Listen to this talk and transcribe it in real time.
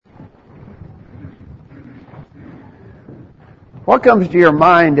What comes to your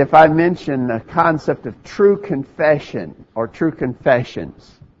mind if I mention the concept of true confession or true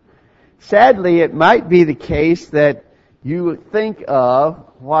confessions? Sadly, it might be the case that you think of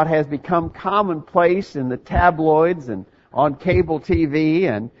what has become commonplace in the tabloids and on cable TV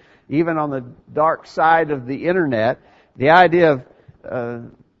and even on the dark side of the internet, the idea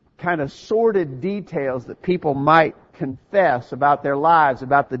of kind of sordid details that people might confess about their lives,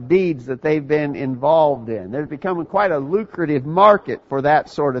 about the deeds that they've been involved in. There's become quite a lucrative market for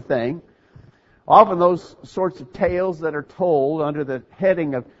that sort of thing. Often those sorts of tales that are told under the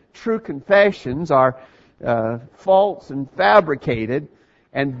heading of true confessions are false and fabricated,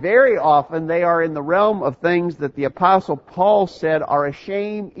 and very often they are in the realm of things that the Apostle Paul said are a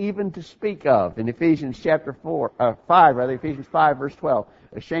shame even to speak of in Ephesians chapter 5 verse 12.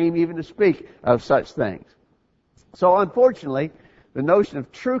 A shame even to speak of such things. So unfortunately, the notion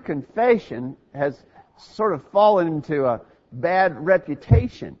of true confession has sort of fallen into a bad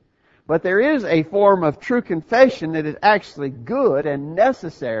reputation. But there is a form of true confession that is actually good and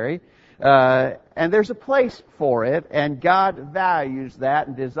necessary, and there's a place for it, and God values that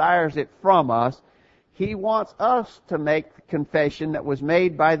and desires it from us. He wants us to make the confession that was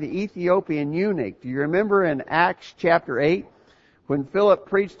made by the Ethiopian eunuch. Do you remember in Acts chapter 8, when Philip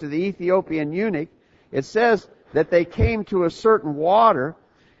preached to the Ethiopian eunuch, it says that they came to a certain water,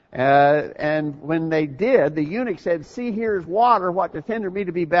 and when they did, the eunuch said, "See, here is water, what doth hinder me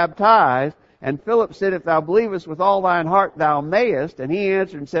to be baptized?" And Philip said, "If thou believest with all thine heart, thou mayest." And he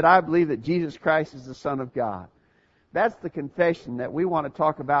answered and said, "I believe that Jesus Christ is the Son of God." That's the confession that we want to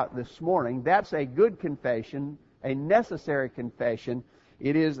talk about this morning. That's a good confession, a necessary confession.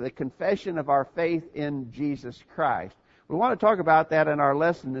 It is the confession of our faith in Jesus Christ. We want to talk about that in our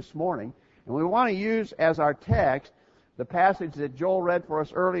lesson this morning. And we want to use as our text the passage that Joel read for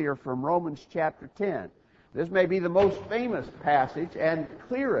us earlier from Romans chapter 10. This may be the most famous passage and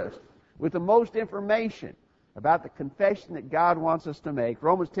clearest with the most information about the confession that God wants us to make.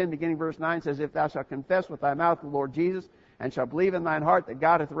 Romans 10 beginning verse 9 says, "If thou shalt confess with thy mouth the Lord Jesus, and shalt believe in thine heart that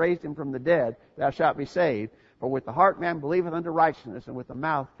God hath raised him from the dead, thou shalt be saved. For with the heart man believeth unto righteousness, and with the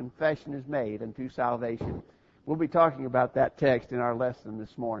mouth confession is made unto salvation." We'll be talking about that text in our lesson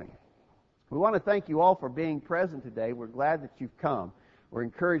this morning. We want to thank you all for being present today. We're glad that you've come. We're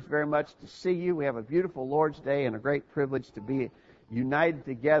encouraged very much to see you. We have a beautiful Lord's Day and a great privilege to be united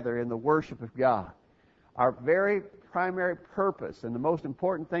together in the worship of God. Our very primary purpose and the most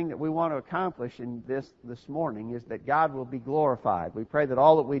important thing that we want to accomplish in this morning is that God will be glorified. We pray that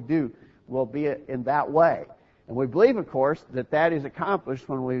all that we do will be in that way. And we believe, of course, that that is accomplished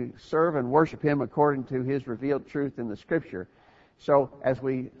when we serve and worship Him according to His revealed truth in the Scripture. So as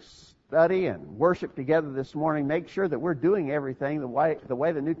we study and worship together this morning, make sure that we're doing everything the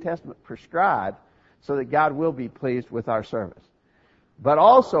way the New Testament prescribes so that God will be pleased with our service. But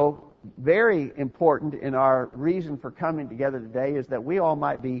also, very important in our reason for coming together today is that we all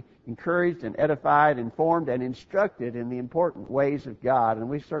might be encouraged and edified, informed, and instructed in the important ways of God, and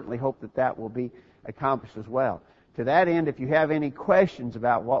we certainly hope that that will be accomplished as well. To that end, if you have any questions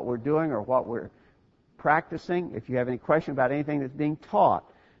about what we're doing or what we're practicing, if you have any question about anything that's being taught,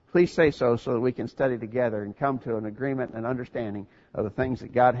 please say so that we can study together and come to an agreement and understanding of the things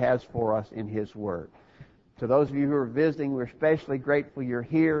that God has for us in His Word. To those of you who are visiting, we're especially grateful you're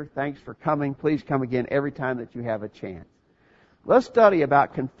here. Thanks for coming. Please come again every time that you have a chance. Let's study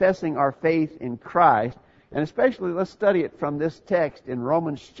about confessing our faith in Christ, and especially let's study it from this text in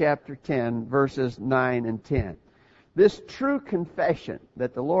Romans chapter 10, verses 9 and 10. This true confession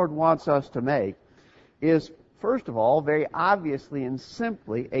that the Lord wants us to make is, first of all, very obviously and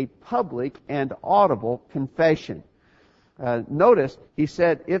simply a public and audible confession. Notice, he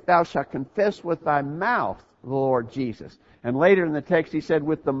said, "If thou shalt confess with thy mouth the Lord Jesus." And later in the text he said,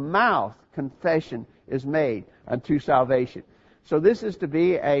 "With the mouth confession is made unto salvation." So this is to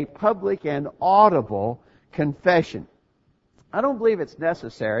be a public and audible confession. I don't believe it's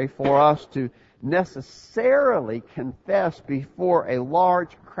necessary for us to necessarily confess before a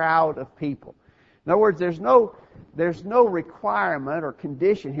large crowd of people. In other words, there's no requirement or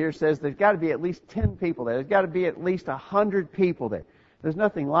condition here that says there's got to be at least 10 people there. There's got to be at least 100 people there. There's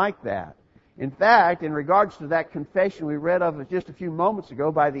nothing like that. In fact, in regards to that confession we read of just a few moments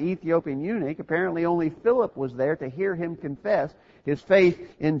ago by the Ethiopian eunuch, apparently only Philip was there to hear him confess his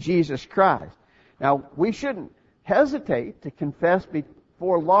faith in Jesus Christ. Now, we shouldn't hesitate to confess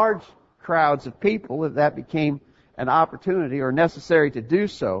before large crowds of people if that became an opportunity or necessary to do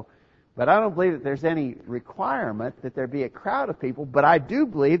so. But I don't believe that there's any requirement that there be a crowd of people. But I do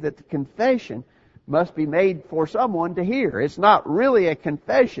believe that the confession must be made for someone to hear. It's not really a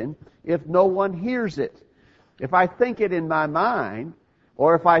confession if no one hears it. if I think it in my mind,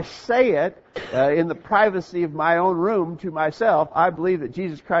 or if I say it in the privacy of my own room to myself, I believe that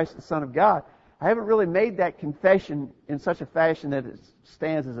Jesus Christ is the Son of God, I haven't really made that confession in such a fashion that it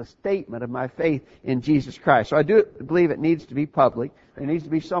stands as a statement of my faith in Jesus Christ. So I do believe it needs to be public. There needs to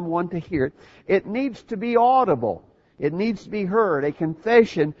be someone to hear it. It needs to be audible. It needs to be heard. A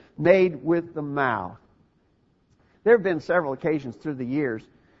confession made with the mouth. There have been several occasions through the years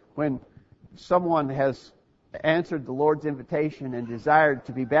when someone has answered the Lord's invitation and desired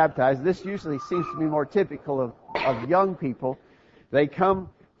to be baptized. This usually seems to be more typical of young people. They come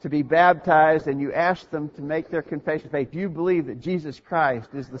to be baptized and you ask them to make their confession of faith. Do you believe that Jesus Christ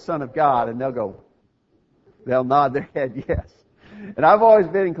is the Son of God? And they'll nod their head yes. And I've always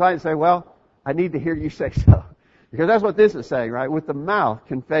been inclined to say, well, I need to hear you say so. Because that's what this is saying, right? With the mouth,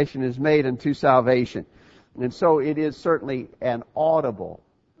 confession is made unto salvation. And so it is certainly an audible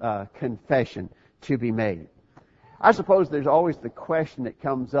confession to be made. I suppose there's always the question that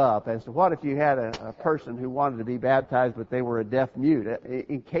comes up as to what if you had a person who wanted to be baptized but they were a deaf mute,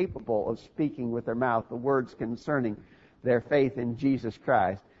 incapable of speaking with their mouth the words concerning their faith in Jesus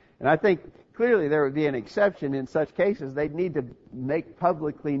Christ. And I think clearly there would be an exception in such cases. They'd need to make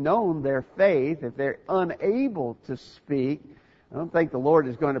publicly known their faith. If they're unable to speak, I don't think the Lord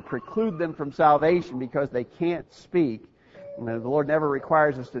is going to preclude them from salvation because they can't speak. The Lord never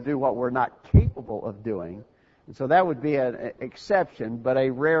requires us to do what we're not capable of doing. And so that would be an exception, but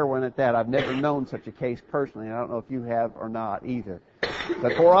a rare one at that. I've never known such a case personally, and I don't know if you have or not either.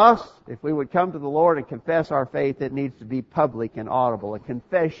 But for us, if we would come to the Lord and confess our faith, it needs to be public and audible, a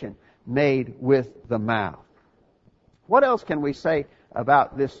confession made with the mouth. What else can we say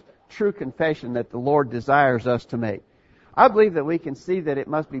about this true confession that the Lord desires us to make? I believe that we can see that it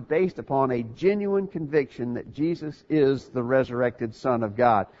must be based upon a genuine conviction that Jesus is the resurrected Son of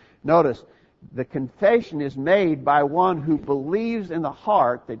God. Notice, the confession is made by one who believes in the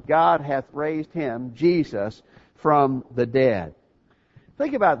heart that God hath raised him, Jesus, from the dead.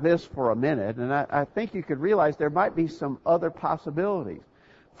 Think about this for a minute, and I think you could realize there might be some other possibilities.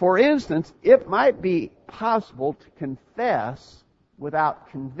 For instance, it might be possible to confess without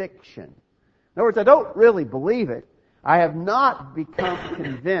conviction. In other words, I don't really believe it. I have not become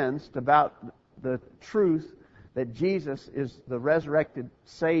convinced about the truth that Jesus is the resurrected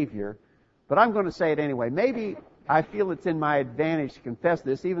Savior, but I'm going to say it anyway. Maybe I feel it's in my advantage to confess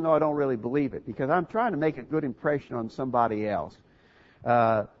this, even though I don't really believe it, because I'm trying to make a good impression on somebody else.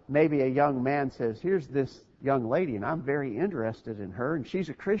 Maybe a young man says, here's this young lady, and I'm very interested in her, and she's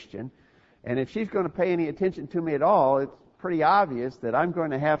a Christian, and if she's going to pay any attention to me at all, it's pretty obvious that I'm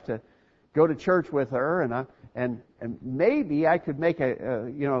going to have to go to church with her, and maybe I could make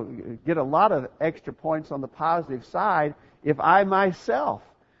get a lot of extra points on the positive side if I myself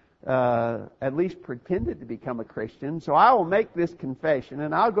at least pretended to become a Christian. So I will make this confession,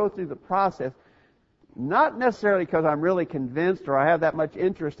 and I'll go through the process, not necessarily because I'm really convinced or I have that much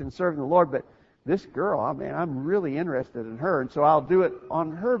interest in serving the Lord, but this girl, I'm really interested in her, and so I'll do it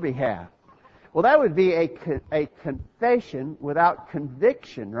on her behalf. Well, that would be a confession without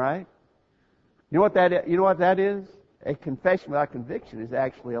conviction, right? You know what that is? A confession without conviction is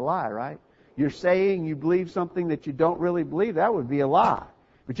actually a lie, right? You're saying you believe something that you don't really believe. That would be a lie.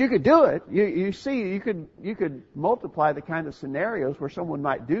 But you could do it. You could multiply the kind of scenarios where someone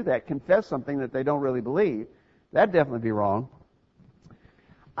might do that, confess something that they don't really believe. That'd definitely be wrong.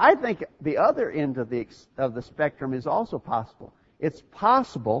 I think the other end of the spectrum is also possible. It's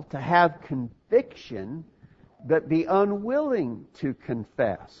possible to have conviction but be unwilling to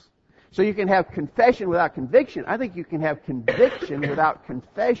confess. So you can have confession without conviction. I think you can have conviction without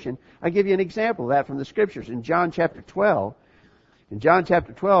confession. I'll give you an example of that from the Scriptures. In John chapter 12,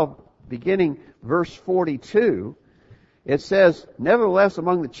 beginning verse 42, it says, Nevertheless,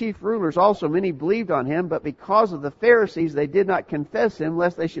 among the chief rulers also many believed on him, but because of the Pharisees they did not confess him,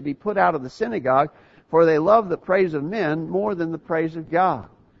 lest they should be put out of the synagogue, for they loved the praise of men more than the praise of God.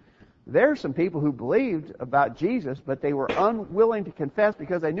 There are some people who believed about Jesus, but they were unwilling to confess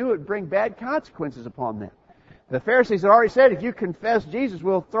because they knew it would bring bad consequences upon them. The Pharisees had already said, if you confess Jesus,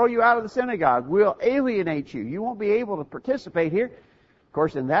 we'll throw you out of the synagogue. We'll alienate you. You won't be able to participate here. Of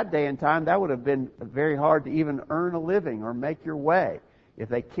course, in that day and time, that would have been very hard to even earn a living or make your way if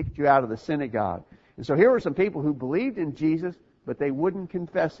they kicked you out of the synagogue. And so here were some people who believed in Jesus, but they wouldn't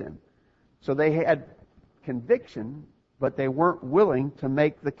confess him. So they had conviction, but they weren't willing to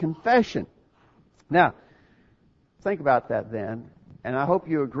make the confession. Now, think about that then, and I hope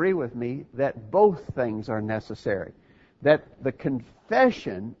you agree with me that both things are necessary. That the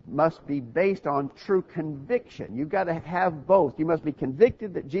confession must be based on true conviction. You've got to have both. You must be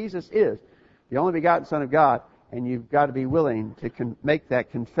convicted that Jesus is the only begotten Son of God, and you've got to be willing to make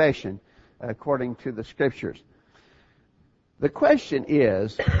that confession according to the Scriptures. The question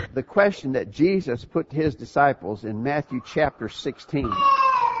is the question that Jesus put to His disciples in Matthew chapter 16.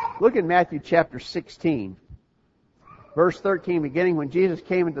 Look at Matthew chapter 16. Verse 13, beginning, when Jesus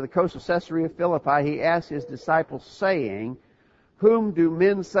came into the coast of Caesarea Philippi, He asked His disciples, saying, Whom do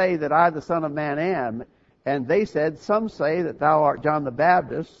men say that I, the Son of Man, am? And they said, Some say that thou art John the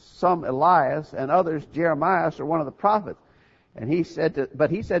Baptist, some Elias, and others Jeremiah or one of the prophets. And he said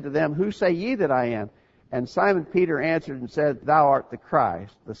to them, Who say ye that I am? And Simon Peter answered and said, Thou art the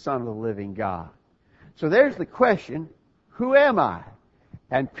Christ, the Son of the living God. So there's the question, who am I?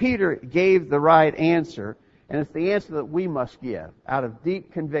 And Peter gave the right answer, and it's the answer that we must give out of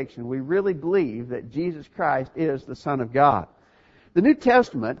deep conviction. We really believe that Jesus Christ is the Son of God. The New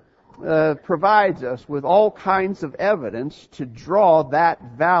Testament provides us with all kinds of evidence to draw that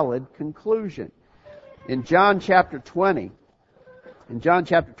valid conclusion. In John chapter 20,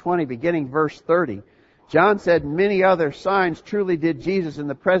 beginning verse 30, John said, Many other signs truly did Jesus in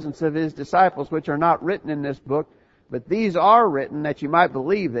the presence of His disciples, which are not written in this book, but these are written that you might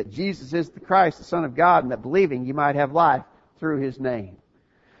believe that Jesus is the Christ, the Son of God, and that believing you might have life through His name.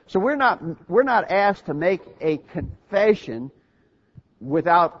 So we're not asked to make a confession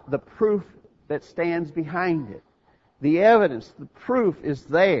without the proof that stands behind it. The evidence, the proof is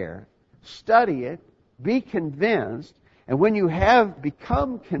there. Study it, be convinced, and when you have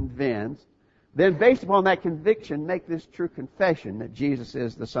become convinced, then based upon that conviction, make this true confession that Jesus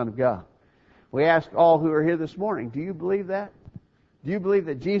is the Son of God. We ask all who are here this morning, do you believe that? Do you believe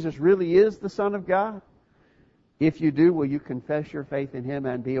that Jesus really is the Son of God? If you do, will you confess your faith in Him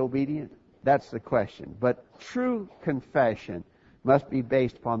and be obedient? That's the question. But true confession must be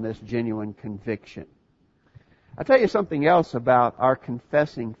based upon this genuine conviction. I'll tell you something else about our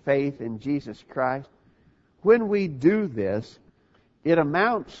confessing faith in Jesus Christ. When we do this, it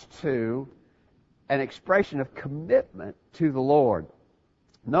amounts to an expression of commitment to the Lord.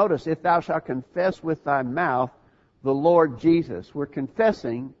 Notice, if thou shalt confess with thy mouth the Lord Jesus. We're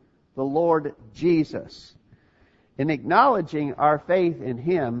confessing the Lord Jesus. In acknowledging our faith in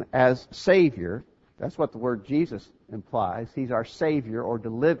Him as Savior, that's what the word Jesus implies. He's our Savior or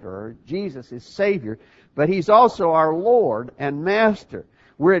deliverer. Jesus is Savior, but He's also our Lord and Master.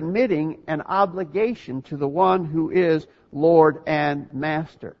 We're admitting an obligation to the one who is Lord and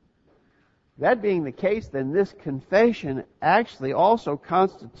Master. That being the case, then this confession actually also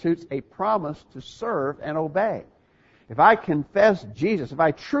constitutes a promise to serve and obey. If I confess Jesus, if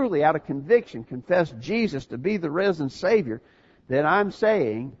I truly, out of conviction, confess Jesus to be the risen Savior, then I'm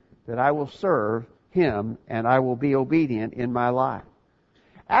saying that I will serve Him and I will be obedient in my life.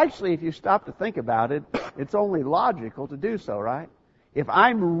 Actually, if you stop to think about it, it's only logical to do so, right? If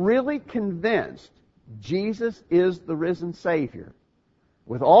I'm really convinced Jesus is the risen Savior,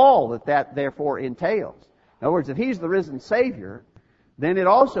 with all that therefore entails. In other words, if He's the risen Savior, then it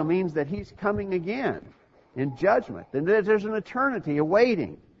also means that He's coming again in judgment, and that there's an eternity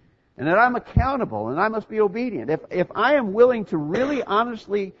awaiting, and that I'm accountable, and I must be obedient. If I am willing to really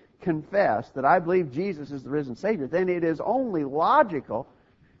honestly confess that I believe Jesus is the risen Savior, then it is only logical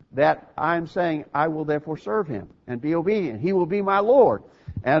that I'm saying I will therefore serve Him and be obedient. He will be my Lord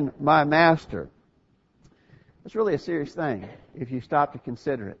and my Master. It's really a serious thing if you stop to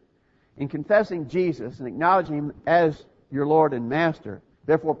consider it. In confessing Jesus and acknowledging Him as your Lord and Master,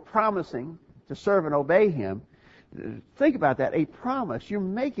 therefore promising to serve and obey Him, think about that, a promise. You're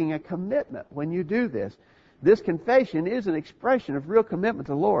making a commitment when you do this. This confession is an expression of real commitment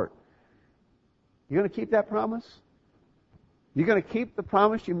to the Lord. You going to keep that promise? You going to keep the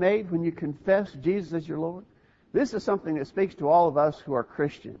promise you made when you confess Jesus as your Lord? This is something that speaks to all of us who are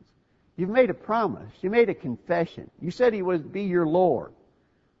Christians. You've made a promise. You made a confession. You said He would be your Lord.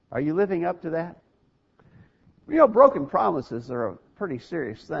 Are you living up to that? You know, broken promises are a pretty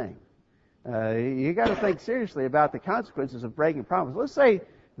serious thing. You got to think seriously about the consequences of breaking promises. Let's say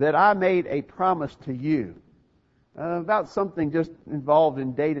that I made a promise to you about something just involved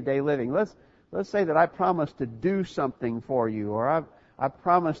in day-to-day living. Let's say that I promised to do something for you, or I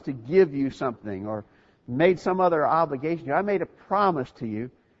promised to give you something, or made some other obligation. I made a promise to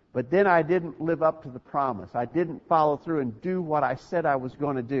you, but then I didn't live up to the promise. I didn't follow through and do what I said I was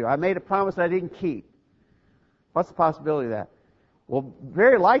going to do. I made a promise that I didn't keep. What's the possibility of that? Well,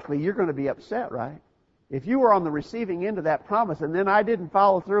 very likely you're going to be upset, right? If you were on the receiving end of that promise and then I didn't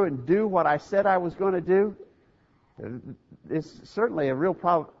follow through and do what I said I was going to do, it's certainly a real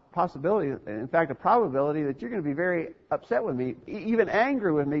possibility, in fact, a probability that you're going to be very upset with me, even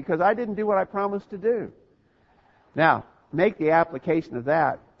angry with me because I didn't do what I promised to do. Now, make the application of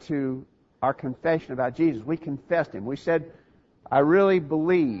that to our confession about Jesus. We confessed Him. We said, I really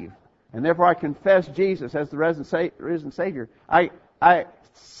believe, and therefore I confess Jesus as the risen Savior. I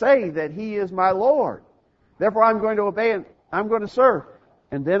say that He is my Lord. Therefore I'm going to obey and I'm going to serve.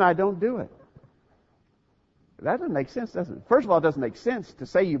 And then I don't do it. That doesn't make sense, does it? First of all, it doesn't make sense to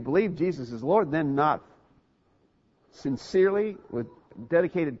say you believe Jesus is Lord and then not sincerely, with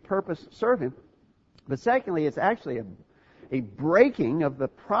dedicated purpose, serve Him. But secondly, it's actually a breaking of the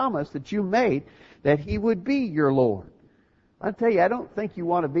promise that you made that He would be your Lord. I tell you, I don't think you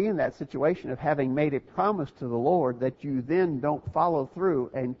want to be in that situation of having made a promise to the Lord that you then don't follow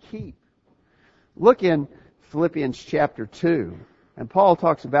through and keep. Look in Philippians chapter 2, and Paul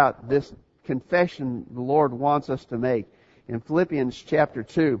talks about this confession the Lord wants us to make. In Philippians chapter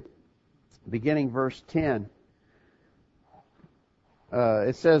 2, beginning verse 10,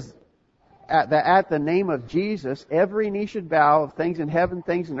 it says, that at the name of Jesus, every knee should bow of things in heaven,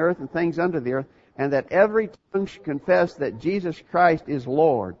 things in earth, and things under the earth, and that every tongue should confess that Jesus Christ is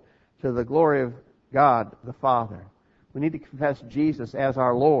Lord, to the glory of God the Father. We need to confess Jesus as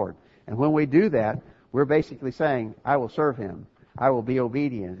our Lord. And when we do that, we're basically saying, I will serve Him. I will be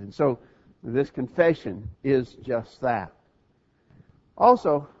obedient. And so this confession is just that.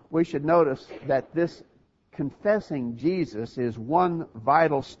 Also, we should notice that this confessing Jesus is one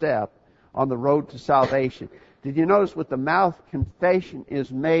vital step on the road to salvation. Did you notice with the mouth, confession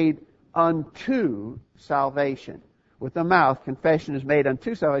is made unto salvation? With the mouth, confession is made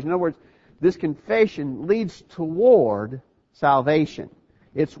unto salvation. In other words, this confession leads toward salvation.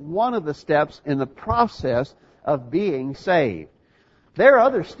 It's one of the steps in the process of being saved. There are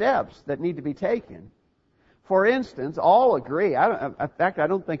other steps that need to be taken. For instance, all agree. In fact, I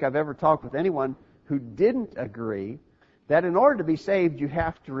don't think I've ever talked with anyone who didn't agree that in order to be saved, you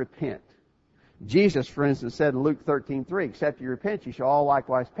have to repent. Jesus, for instance, said in Luke 13:3, except you repent, you shall all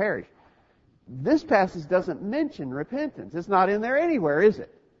likewise perish. This passage doesn't mention repentance. It's not in there anywhere, is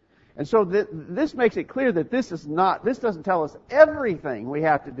it? And so this makes it clear that this doesn't tell us everything we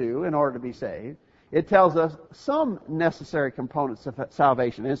have to do in order to be saved. It tells us some necessary components of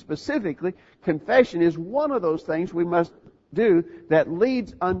salvation. And specifically, confession is one of those things we must do that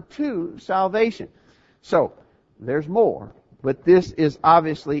leads unto salvation. So, there's more, but this is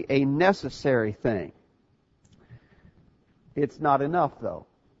obviously a necessary thing. It's not enough, though.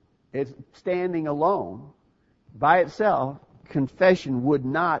 It's standing alone by itself. Confession would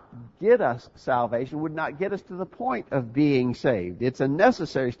not get us salvation, would not get us to the point of being saved. It's a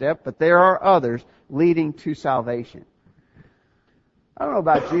necessary step, but there are others leading to salvation. I don't know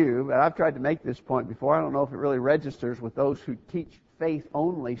about you, but I've tried to make this point before. I don't know if it really registers with those who teach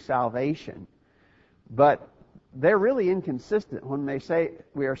faith-only salvation. But they're really inconsistent when they say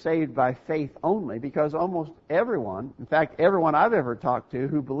we are saved by faith only, because almost everyone, in fact, everyone I've ever talked to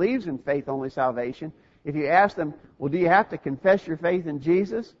who believes in faith-only salvation, if you ask them, well, do you have to confess your faith in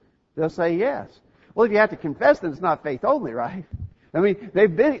Jesus? They'll say yes. Well, if you have to confess, then it's not faith only, right? I mean,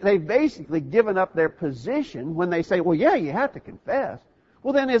 they've basically given up their position when they say, well, yeah, you have to confess.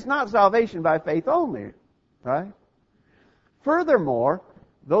 Well, then it's not salvation by faith only, right? Furthermore,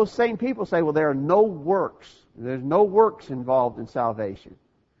 those same people say, well, there are no works. There's no works involved in salvation.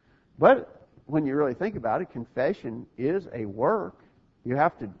 But when you really think about it, confession is a work. You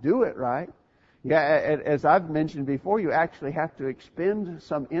have to do it, right? Yeah, as I've mentioned before, you actually have to expend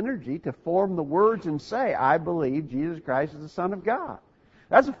some energy to form the words and say, I believe Jesus Christ is the Son of God.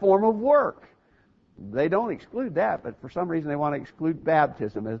 That's a form of work. They don't exclude that, but for some reason they want to exclude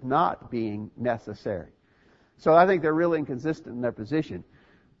baptism as not being necessary. So I think they're really inconsistent in their position.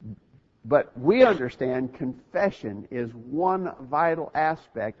 But we understand confession is one vital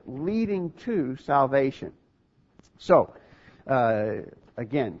aspect leading to salvation. So,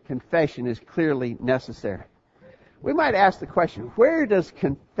 again, confession is clearly necessary. We might ask the question, where does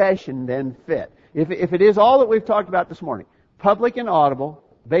confession then fit? If it is all that we've talked about this morning, public and audible,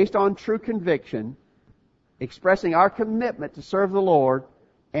 based on true conviction, expressing our commitment to serve the Lord,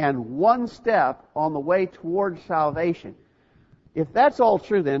 and one step on the way towards salvation. If that's all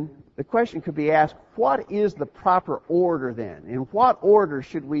true, then the question could be asked, what is the proper order then? In what order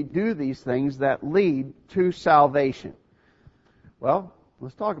should we do these things that lead to salvation? Well,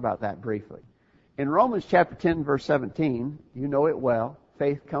 let's talk about that briefly. In Romans chapter 10, verse 17, you know it well,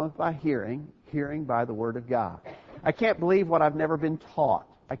 faith cometh by hearing, hearing by the word of God. I can't believe what I've never been taught.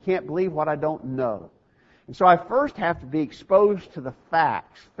 I can't believe what I don't know. And so I first have to be exposed to the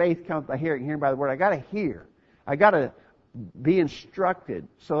facts. Faith comes by hearing, hearing by the word. I got to hear. I got to be instructed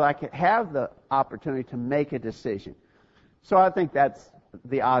so that I can have the opportunity to make a decision. So I think that's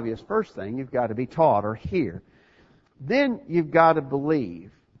the obvious first thing. You've got to be taught or hear. Then you've got to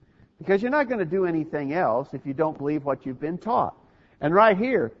believe. Because you're not going to do anything else if you don't believe what you've been taught. And right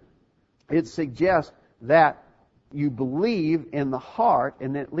here, it suggests that you believe in the heart,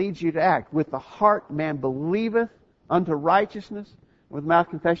 and it leads you to act. With the heart man believeth unto righteousness, with the mouth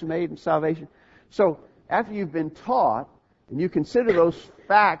confession made and salvation. So, after you've been taught, and you consider those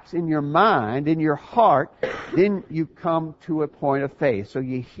facts in your mind, in your heart, then you come to a point of faith. So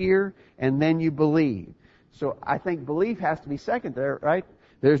you hear, and then you believe. So I think belief has to be second there, right?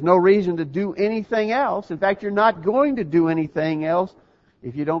 There's no reason to do anything else. In fact, you're not going to do anything else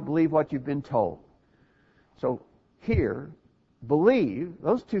if you don't believe what you've been told. So hear, believe,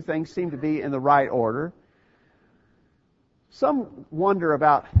 those two things seem to be in the right order. Some wonder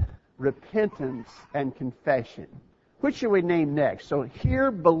about repentance and confession. Which should we name next? So hear,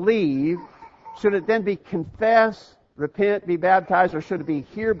 believe. Should it then be confess, repent, be baptized, or should it be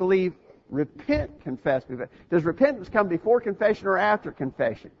hear, believe, repent, confess, be baptized? Does repentance come before confession or after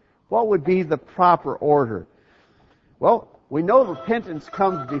confession? What would be the proper order? Well, we know repentance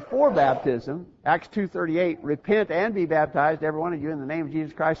comes before baptism. Acts 2:38, repent and be baptized, every one of you, in the name of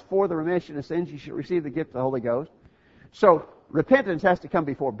Jesus Christ, for the remission of sins. You should receive the gift of the Holy Ghost. So repentance has to come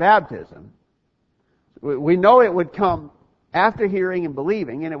before baptism. We know it would come after hearing and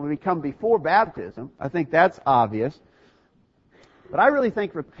believing, and it would come before baptism. I think that's obvious. But I really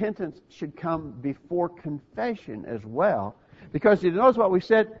think repentance should come before confession as well. Because you notice what we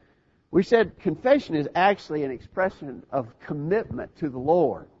said? We said confession is actually an expression of commitment to the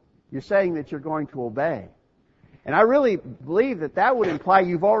Lord. You're saying that you're going to obey. And I really believe that that would imply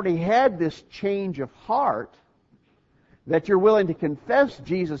you've already had this change of heart, that you're willing to confess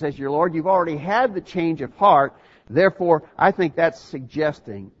Jesus as your Lord. You've already had the change of heart. Therefore, I think that's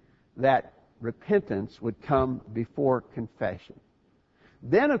suggesting that repentance would come before confession.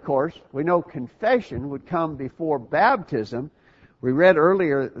 Then, of course, we know confession would come before baptism. We read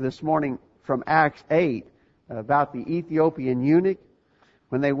earlier this morning from Acts 8 about the Ethiopian eunuch.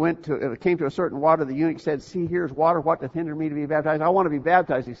 When they came to a certain water, the eunuch said, "See, here's water. What doth hinder me to be baptized? I want to be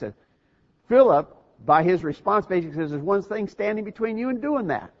baptized," he said. Philip, by his response, basically says, "There's one thing standing between you and doing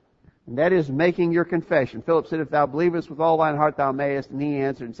that. And that is making your confession." Philip said, "If thou believest with all thine heart, thou mayest." And he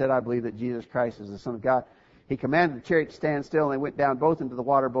answered and said, "I believe that Jesus Christ is the Son of God." He commanded the chariot to stand still, and they went down both into the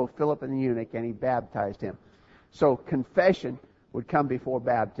water, both Philip and the eunuch, and he baptized him. So confession would come before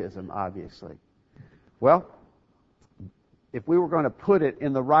baptism, obviously. Well, if we were going to put it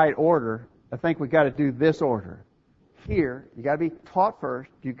in the right order, I think we've got to do this order. Here, you got to be taught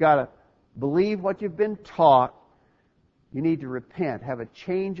first. You've got to believe what you've been taught. You need to repent, have a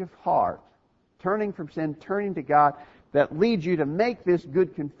change of heart, turning from sin, turning to God, that leads you to make this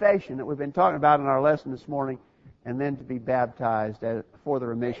good confession that we've been talking about in our lesson this morning, and then to be baptized for the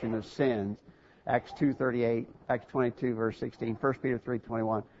remission of sins. Acts 2:38, Acts 22, verse 16, 1 Peter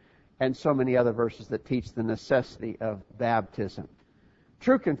 3:21, and so many other verses that teach the necessity of baptism.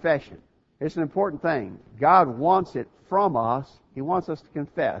 True confession. It's an important thing. God wants it from us. He wants us to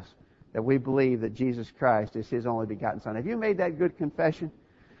confess that we believe that Jesus Christ is His only begotten Son. Have you made that good confession?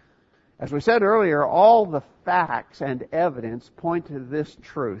 As we said earlier, all the facts and evidence point to this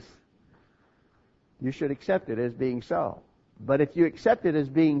truth. You should accept it as being so. But if you accept it as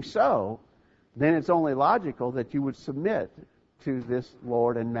being so, then it's only logical that you would submit to this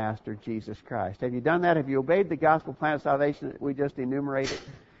Lord and Master Jesus Christ. Have you done that? Have you obeyed the gospel plan of salvation that we just enumerated?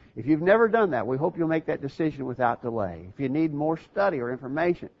 If you've never done that, we hope you'll make that decision without delay. If you need more study or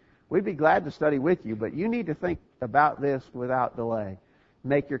information, we'd be glad to study with you, but you need to think about this without delay.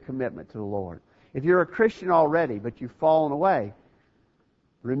 Make your commitment to the Lord. If you're a Christian already, but you've fallen away,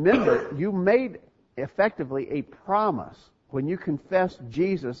 remember, you made effectively a promise. When you confessed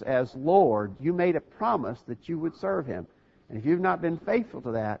Jesus as Lord, you made a promise that you would serve Him. And if you've not been faithful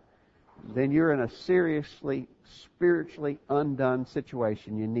to that, then you're in a seriously, spiritually undone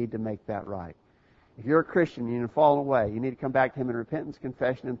situation. You need to make that right. If you're a Christian and you've fallen away, you need to come back to Him in repentance,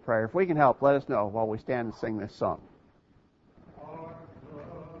 confession, and prayer. If we can help, let us know while we stand and sing this song.